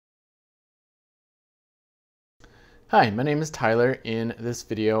Hi, my name is Tyler. In this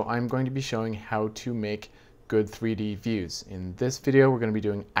video, I'm going to be showing how to make good 3D views. In this video, we're going to be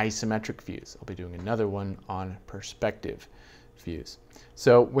doing isometric views. I'll be doing another one on perspective views.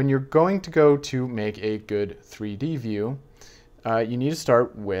 So when you're going to go to make a good 3D view, you need to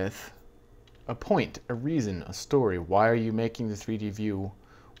start with a point, a reason, a story. Why are you making the 3D view?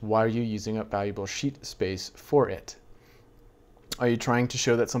 Why are you using up valuable sheet space for it? Are you trying to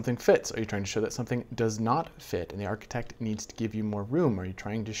show that something fits? Are you trying to show that something does not fit and the architect needs to give you more room? Are you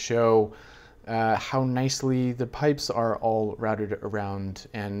trying to show how nicely the pipes are all routed around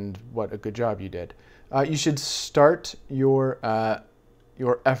and what a good job you did? You should start your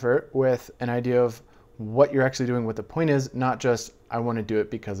effort with an idea of what you're actually doing, what the point is, not just I want to do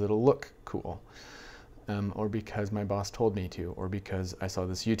it because it'll look cool, or because my boss told me to, or because I saw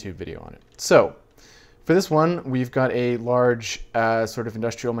this YouTube video on it. So for this one, we've got a large sort of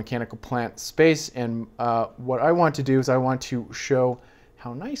industrial mechanical plant space, and what I want to do is I want to show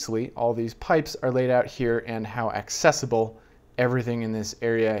how nicely all these pipes are laid out here and how accessible everything in this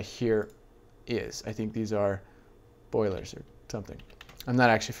area here is. I think these are boilers or something. I'm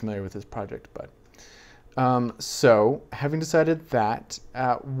not actually familiar with this project, but so having decided that,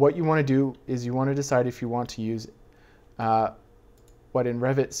 what you want to do is you want to decide if you want to use what in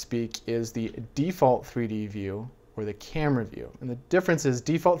Revit speak is the default 3D view or the camera view. And the difference is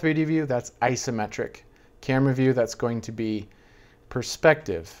default 3D view, that's isometric. Camera view, that's going to be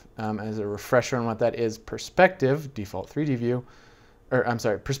perspective. As a refresher on what that is, perspective, default 3D view, or I'm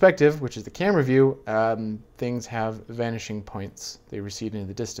sorry, perspective, which is the camera view, things have vanishing points. They recede into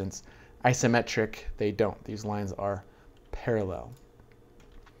the distance. Isometric, they don't. These lines are parallel.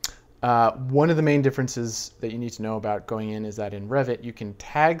 One of the main differences that you need to know about going in is that in Revit, you can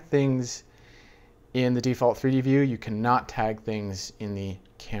tag things in the default 3D view. You cannot tag things in the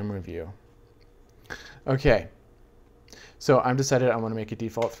camera view. Okay, so I've decided I want to make a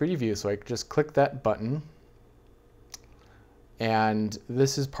default 3D view, so I just click that button. And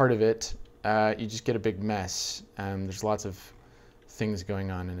this is part of it. You just get a big mess. There's lots of things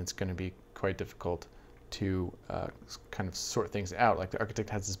going on, and it's going to be quite difficult to kind of sort things out. Like the architect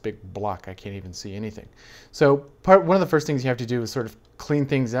has this big block, I can't even see anything. So one of the first things you have to do is sort of clean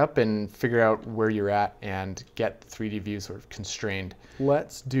things up and figure out where you're at and get the 3D view sort of constrained.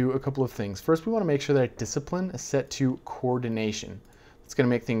 Let's do a couple of things. First, we want to make sure that our discipline is set to coordination. It's going to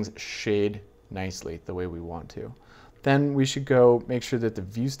make things shade nicely the way we want to. Then we should go make sure that the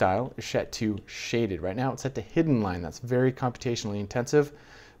view style is set to shaded. Right now it's set to hidden line. That's very computationally intensive.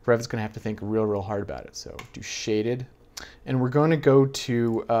 Revit's going to have to think real hard about it. So do shaded. And we're going to go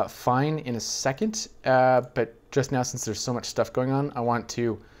to fine in a second. But just now, since there's so much stuff going on, I want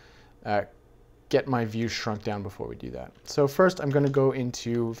to get my view shrunk down before we do that. So first, I'm going to go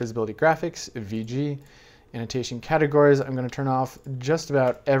into visibility graphics, VG, annotation categories. I'm going to turn off just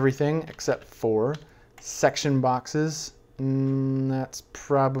about everything except for section boxes. That's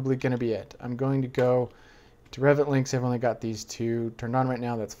probably going to be it. I'm going to go to Revit links. I've only got these two turned on right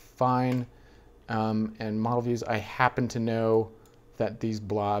now. That's fine. And model views, I happen to know that these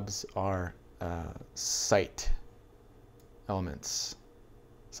blobs are site elements,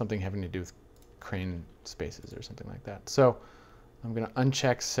 something having to do with crane spaces or something like that. So I'm going to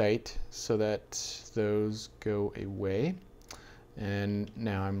uncheck site so that those go away. And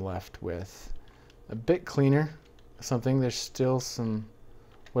now I'm left with a bit cleaner something. There's still some.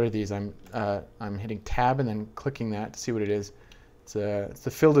 What are these? I'm hitting tab and then clicking that to see what it is. It's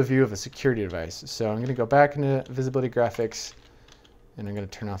the field of view of a security device. So I'm going to go back into visibility graphics and I'm going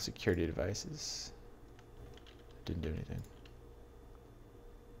to turn off security devices. Didn't do anything.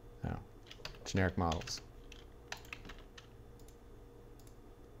 No. Generic models.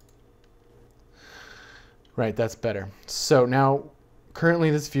 Right, that's better. So now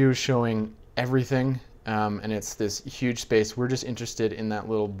currently this view is showing everything. And it's this huge space. We're just interested in that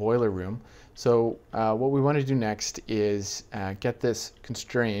little boiler room. So what we want to do next is get this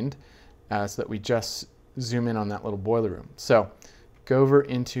constrained so that we just zoom in on that little boiler room. So go over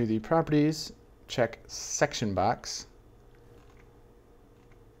into the properties, check section box,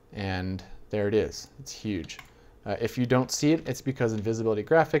 and there it is. It's huge. If you don't see it, it's because in visibility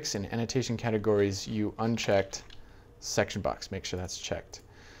graphics and annotation categories, you unchecked section box. Make sure that's checked.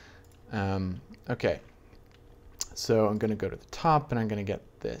 Okay. So I'm going to go to the top and I'm going to get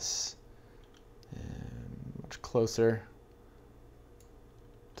this much closer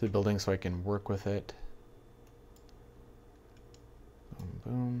to the building so I can work with it. Boom,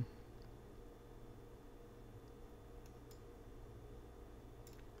 boom.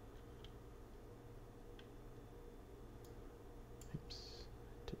 Oops.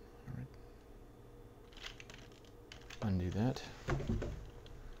 Didn't want to that.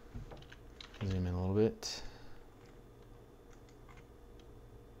 Zoom in a little bit.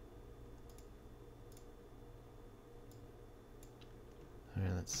 All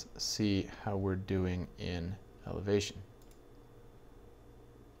right, let's see how we're doing in elevation.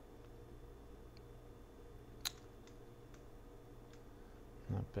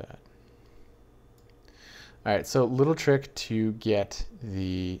 Not bad. All right, so little trick to get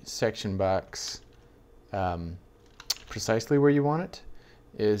the section box precisely where you want it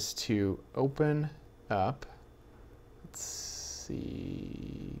is to open up, let's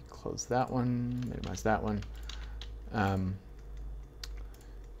see, close that one, minimize that one,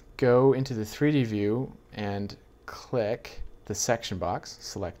 go into the 3D view and click the section box,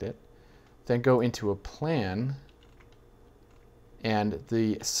 select it, then go into a plan, and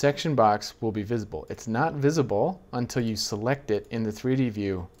the section box will be visible. It's not visible until you select it in the 3D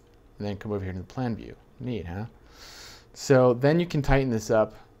view and then come over here to the plan view. Neat, huh? So then you can tighten this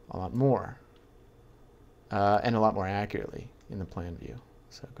up a lot more and a lot more accurately in the plan view.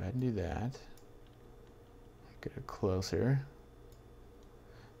 So go ahead and do that. Get it closer.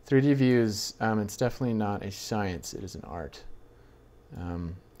 3D views, it's definitely not a science, it is an art.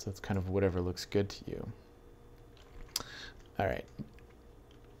 So it's kind of whatever looks good to you. All right.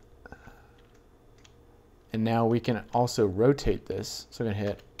 And now we can also rotate this. So I'm going to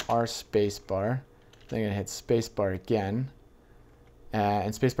hit R spacebar. Then I'm going to hit spacebar again.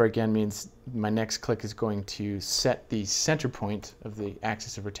 And spacebar again means my next click is going to set the center point of the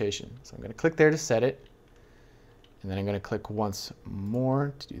axis of rotation. So I'm going to click there to set it. And then I'm going to click once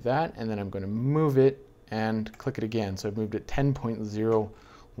more to do that. And then I'm going to move it and click it again. So I've moved it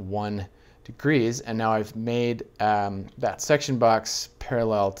 10.01 degrees, and now I've made that section box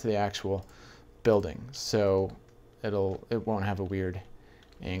parallel to the actual building, so it won't have a weird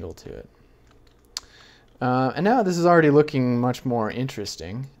angle to it. And now this is already looking much more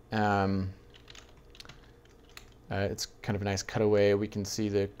interesting. It's kind of a nice cutaway. We can see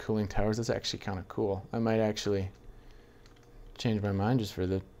the cooling towers. That's actually kind of cool. I might actually change my mind just for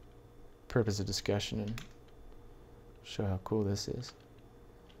the purpose of discussion and show how cool this is.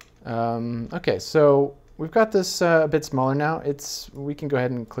 Okay, so we've got this a bit smaller now. We can go ahead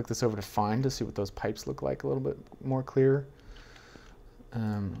and click this over to find to see what those pipes look like a little bit more clear.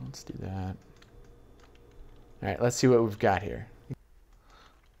 Let's do that. All right, let's see what we've got here.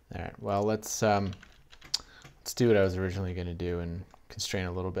 All right, well, let's do what I was originally going to do and constrain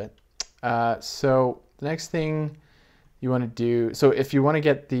a little bit. So the next thing you want to do, so if you want to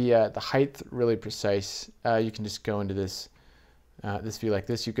get the height really precise, you can just go into this view like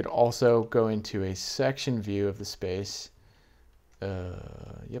this. You could also go into a section view of the space.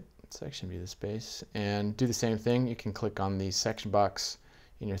 Yep, section view of the space, and do the same thing. You can click on the section box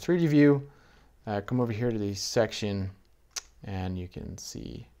in your 3D view, come over here to the section, and you can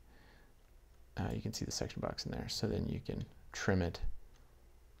see the section box in there. So then you can trim it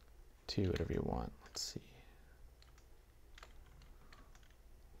to whatever you want. Let's see.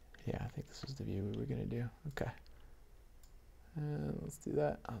 Yeah, I think this was the view we were going to do. Okay. Let's do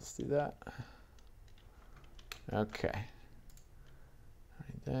that. Let's do that. Okay.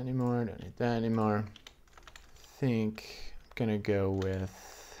 Don't need that anymore. Don't need that anymore. I think I'm going to go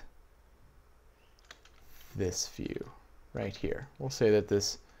with this view right here. We'll say that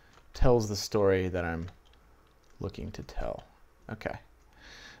this tells the story that I'm looking to tell. Okay.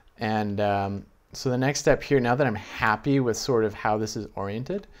 And so the next step here, now that I'm happy with sort of how this is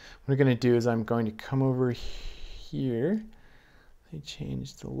oriented, what I'm going to do is I'm going to come over here. They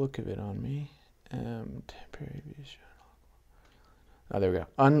changed the look of it on me. Temporary view. Oh, there we go.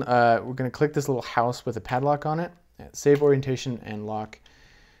 We're going to click this little house with a padlock on it. Save orientation and lock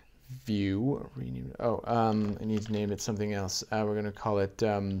view. Rename it. Oh, I need to name it something else. We're going to call it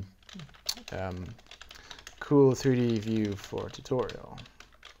Cool 3D View for Tutorial.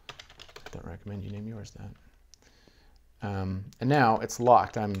 I don't recommend you name yours that. And now it's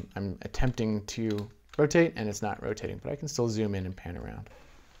locked. I'm attempting to rotate, and it's not rotating, but I can still zoom in and pan around.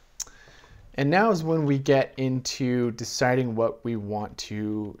 And now is when we get into deciding what we want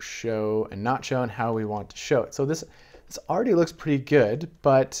to show and not show and how we want to show it. So this already looks pretty good,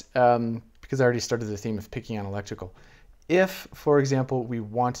 but because I already started the theme of picking on electrical. If, for example, we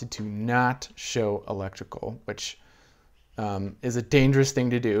wanted to not show electrical, which is a dangerous thing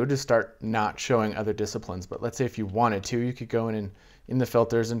to do, to start not showing other disciplines. But let's say if you wanted to, you could go in the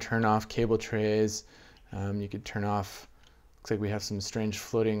filters and turn off cable trays. You could turn off, looks like we have some strange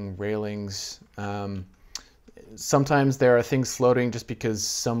floating railings. Sometimes there are things floating just because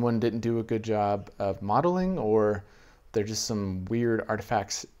someone didn't do a good job of modeling, or they're just some weird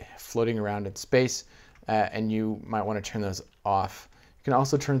artifacts floating around in space. and you might want to turn those off. You can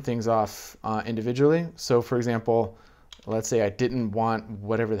also turn things off individually. So for example, let's say I didn't want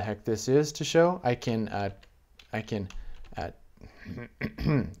whatever the heck this is to show. I can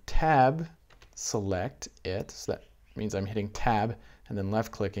tab select it. So that means I'm hitting tab and then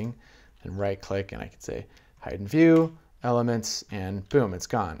left clicking and right click, and I can say hide in view, elements, and boom, it's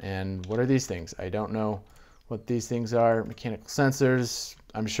gone. And what are these things? I don't know what these things are. Mechanical sensors.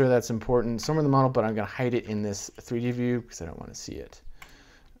 I'm sure that's important somewhere in the model, but I'm going to hide it in this 3D view because I don't want to see it.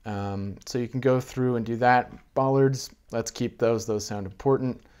 So you can go through and do that. Bollards, let's keep those. Those sound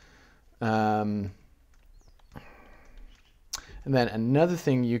important. And then another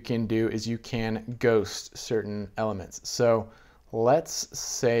thing you can do is you can ghost certain elements. So let's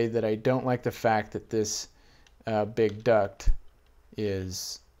say that I don't like the fact that this big duct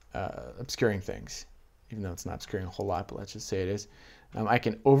is obscuring things, even though it's not obscuring a whole lot, but let's just say it is. I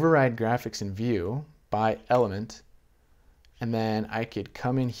can override graphics in view by element, and then I could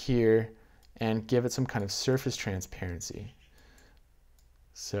come in here and give it some kind of surface transparency.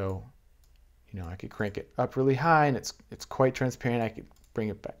 So, you know, I could crank it up really high and it's quite transparent. I could bring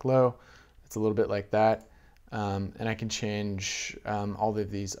it back low. It's a little bit like that. And I can change all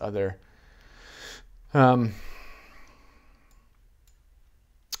of these other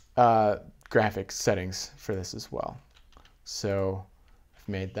graphics settings for this as well. So I've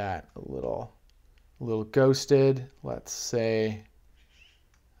made that a little ghosted. Let's say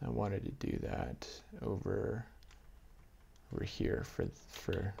I wanted to do that over here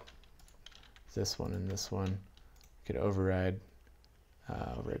for this one and this one. I could override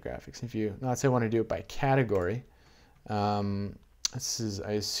graphics in view. Now let's say I want to do it by category. I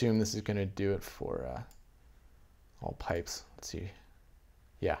assume this is going to do it for all pipes. Let's see.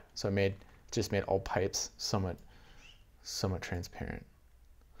 Yeah, so I just made all pipes somewhat transparent.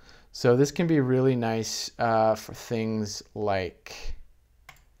 So this can be really nice for things like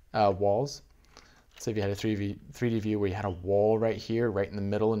walls. So if you had a 3D view where you had a wall right here, right in the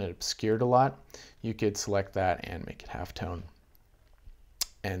middle, and it obscured a lot, you could select that and make it halftone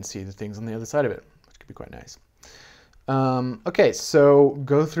and see the things on the other side of it, which could be quite nice. Okay, so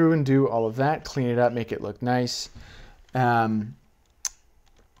go through and do all of that, clean it up, make it look nice.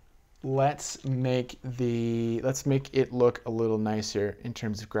 Let's make it look a little nicer in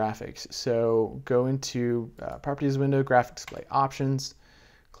terms of graphics. So go into Properties window, Graphic Display Options,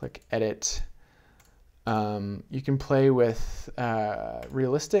 click Edit. You can play with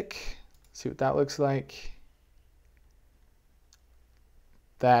Realistic, see what that looks like.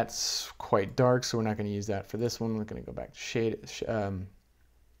 That's quite dark, so we're not going to use that for this one. We're going to go back to shaded. Hit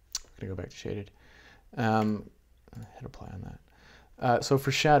apply on that. So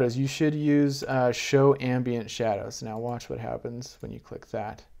for shadows, you should use Show Ambient Shadows. Now watch what happens when you click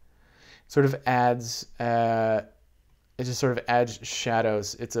that. It sort of adds. It just sort of adds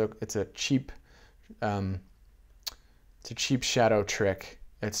shadows. It's a cheap shadow trick.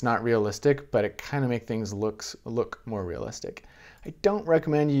 It's not realistic, but it kind of makes things look more realistic. I don't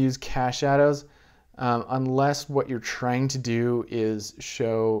recommend you use cast shadows unless what you're trying to do is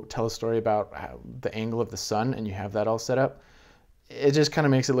tell a story about the angle of the sun and you have that all set up. It just kind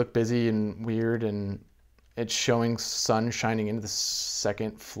of makes it look busy and weird, and it's showing sun shining into the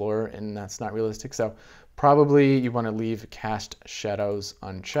second floor, and that's not realistic. So probably you want to leave cast shadows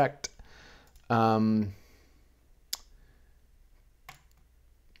unchecked.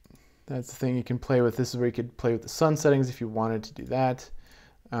 That's the thing you can play with. This is where you could play with the sun settings if you wanted to do that.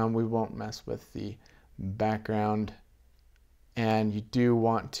 We won't mess with the background. And you do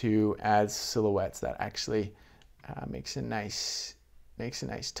want to add silhouettes. That actually makes a nice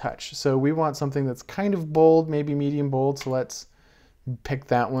touch. So we want something that's kind of bold, maybe medium bold. So let's pick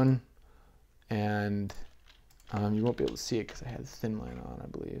that one. And you won't be able to see it because I had a thin line on, I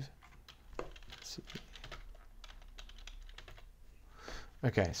believe. Let's see.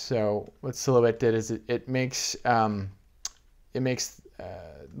 Okay, so what Silhouette did is it makes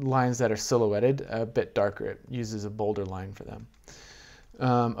lines that are silhouetted a bit darker. It uses a bolder line for them.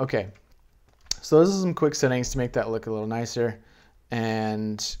 Okay, so those are some quick settings to make that look a little nicer.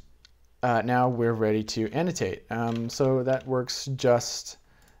 And now we're ready to annotate. So that works just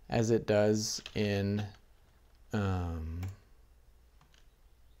as it does in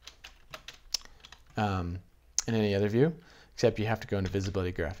any other view. Except you have to go into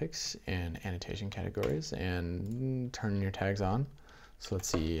Visibility Graphics and Annotation Categories and turn your tags on. So let's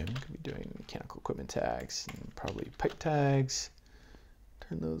see, I'm going to be doing mechanical equipment tags and probably pipe tags.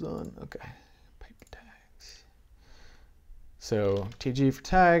 Turn those on. Okay, pipe tags. So TG for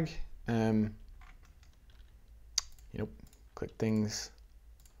tag. Click things.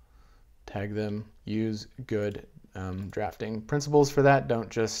 tag them, use good drafting principles for that. Don't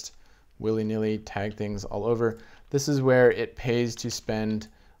just willy-nilly tag things all over. This is where it pays to spend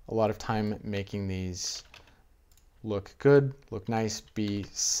a lot of time making these look good, look nice, be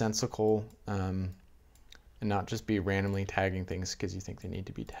sensical, and not just be randomly tagging things because you think they need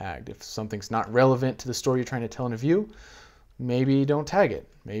to be tagged. If something's not relevant to the story you're trying to tell in a view, maybe don't tag it.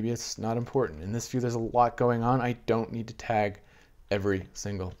 Maybe it's not important. In this view, there's a lot going on. I don't need to tag every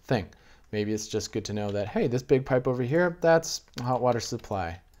single thing. Maybe it's just good to know that, hey, this big pipe over here, that's a hot water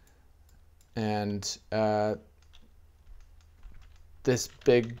supply. And this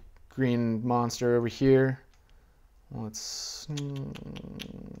big green monster over here, let's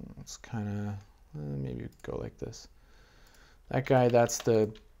kind of, maybe go like this. That guy, that's the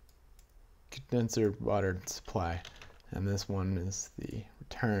condenser water supply. And this one is the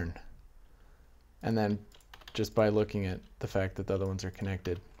return. And then just by looking at the fact that the other ones are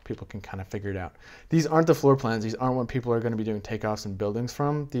connected, people can kind of figure it out. These aren't the floor plans. These aren't what people are going to be doing takeoffs and buildings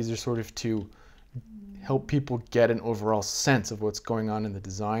from. These are sort of to help people get an overall sense of what's going on in the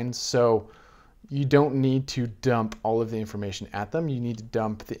design. So you don't need to dump all of the information at them. You need to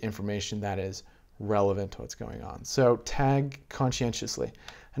dump the information that is relevant to what's going on. So tag conscientiously.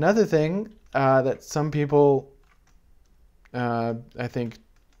 Another thing that some people I think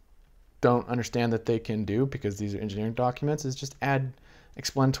don't understand that they can do, because these are engineering documents, is just add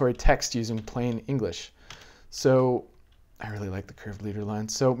explanatory text using plain English. So I really like the curved leader line.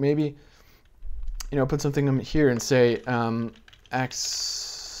 So maybe, put something here and say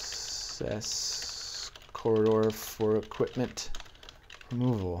access corridor for equipment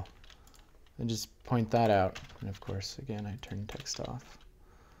removal, and just point that out. And of course, again, I turn text off.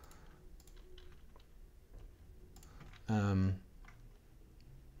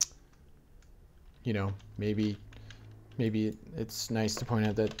 Maybe it's nice to point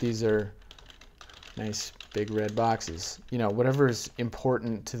out that these are nice big red boxes. Whatever is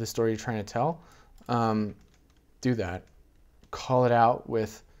important to the story you're trying to tell, do that. Call it out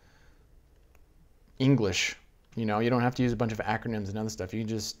with English. You don't have to use a bunch of acronyms and other stuff. You can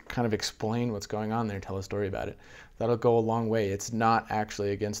just kind of explain what's going on there, tell a story about it. That'll go a long way. It's not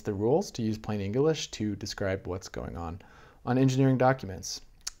actually against the rules to use plain English to describe what's going on engineering documents.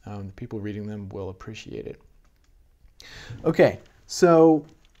 The people reading them will appreciate it. Okay, so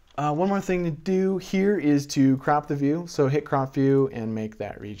one more thing to do here is to crop the view. So hit crop view and make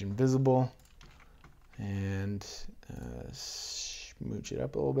that region visible, and smooch it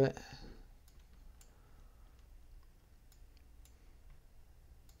up a little bit.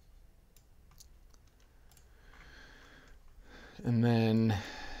 And then,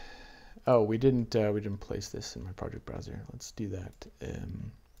 oh, we didn't place this in my project browser. Let's do that.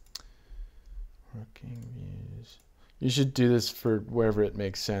 Working views. You should do this for wherever it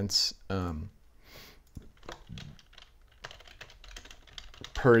makes sense,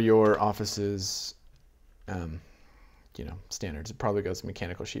 per your office's, standards. It probably goes to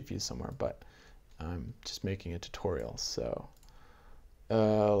mechanical sheet views somewhere, but I'm just making a tutorial. So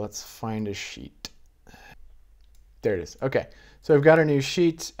let's find a sheet. There it is. Okay, so I've got our new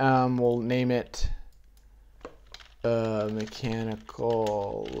sheet. We'll name it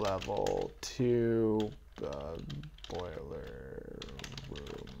mechanical level 2 boiler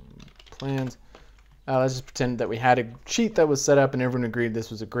room plans. Let's just pretend that we had a sheet that was set up and everyone agreed this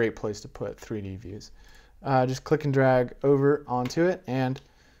was a great place to put 3D views. Just click and drag over onto it and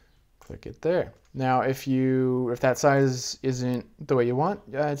click it there. Now, if that size isn't the way you want,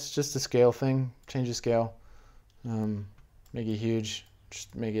 it's just a scale thing. Change the scale. Make it huge,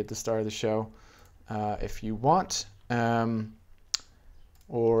 just make it the star of the show if you want,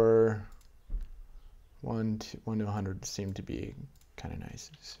 or 1 to 100 seem to be kind of nice,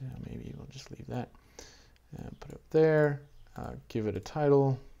 so maybe we'll just leave that and put it up there. Give it a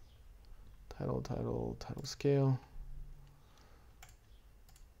title scale.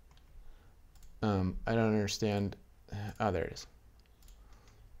 I don't understand. Oh, there it is.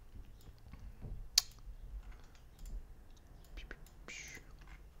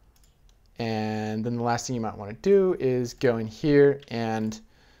 And then the last thing you might want to do is go in here and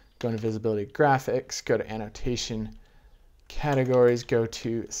go into visibility graphics, go to annotation categories, go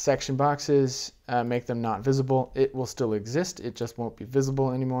to section boxes, make them not visible. It will still exist, it just won't be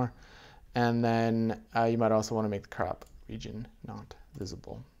visible anymore. And then you might also want to make the crop region not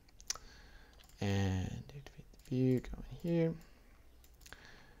visible. And activate the view, go in here.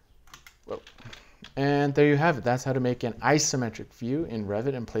 Whoa. And there you have it. That's how to make an isometric view in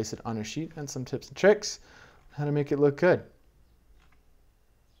Revit and place it on a sheet, and some tips and tricks how to make it look good.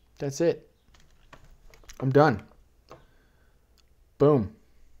 That's it. I'm done. Boom.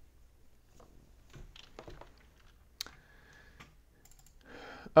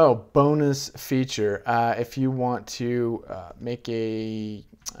 Oh, bonus feature. If you want to make an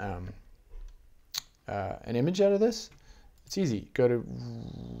image out of this, it's easy. Go to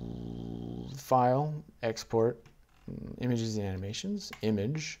File, Export, Images and Animations,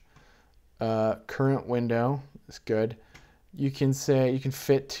 Image, current window. It's good. You can say you can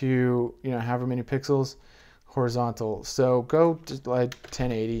fit to however many pixels, horizontal. So go to like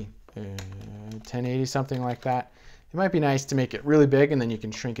 1080, 1080, something like that. It might be nice to make it really big, and then you can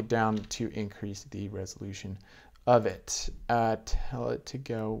shrink it down to increase the resolution of it. Tell it to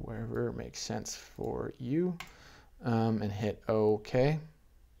go wherever it makes sense for you, and hit OK.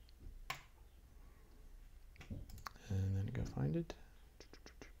 And then go find it.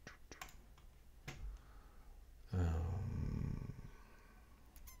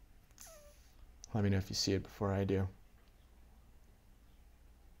 Let me know if you see it before I do.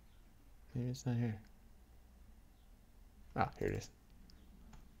 Maybe it's not here. Ah, here it is.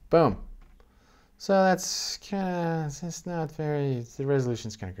 Boom. So that's kind of, it's not very, the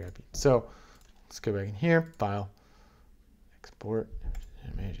resolution's kind of crappy. So let's go back in here, File, Export,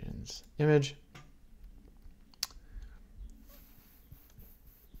 Animations, Image.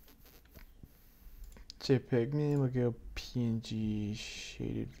 JPEG, we'll go PNG,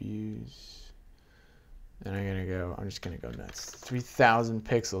 shaded views. And I'm just gonna go nuts. 3,000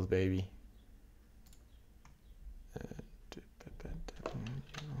 pixels, baby.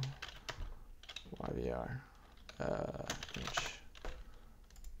 YVR. Image.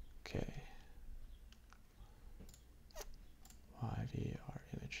 Okay. YVR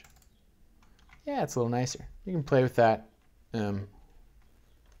image. Yeah, it's a little nicer. You can play with that.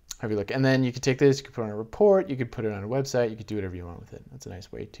 Have you look, and then you could take this, you could put it on a report, you could put it on a website, you could do whatever you want with it. That's a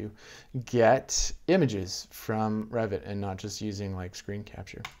nice way to get images from Revit and not just using like screen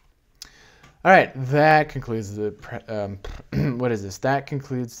capture. All right, that concludes the what is this? That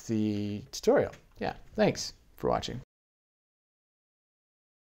concludes the tutorial. Yeah, thanks for watching.